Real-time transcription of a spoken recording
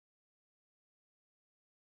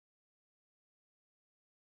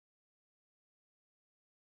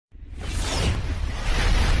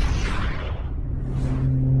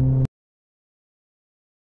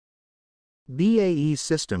BAE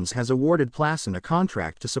Systems has awarded Plasan a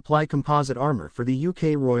contract to supply composite armor for the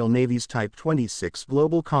UK Royal Navy's Type 26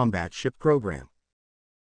 Global Combat Ship Programme.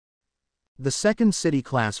 The second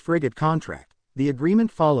City-class frigate contract, the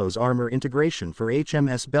agreement follows armor integration for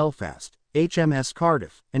HMS Belfast, HMS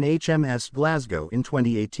Cardiff, and HMS Glasgow in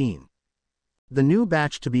 2018. The new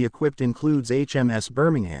batch to be equipped includes HMS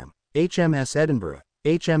Birmingham, HMS Edinburgh,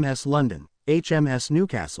 HMS London, HMS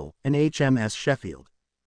Newcastle, and HMS Sheffield.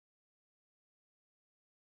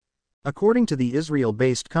 According to the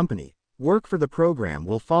Israel-based company, work for the program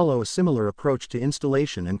will follow a similar approach to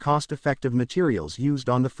installation and cost-effective materials used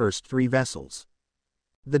on the first three vessels.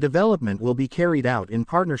 The development will be carried out in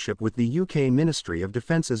partnership with the UK Ministry of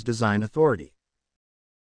Defence's Design Authority.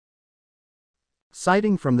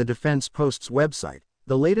 Citing from the Defence Post's website,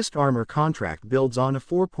 the latest armour contract builds on a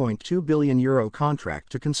 €4.2 billion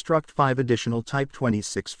contract to construct 5 additional Type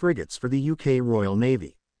 26 frigates for the UK Royal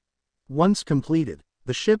Navy. Once completed,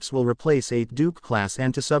 the ships will replace 8 Duke-class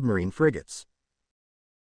anti-submarine frigates.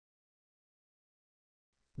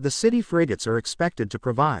 The City frigates are expected to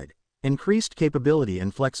provide increased capability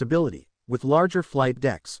and flexibility, with larger flight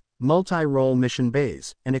decks, multi-role mission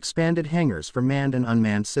bays, and expanded hangars for manned and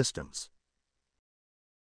unmanned systems.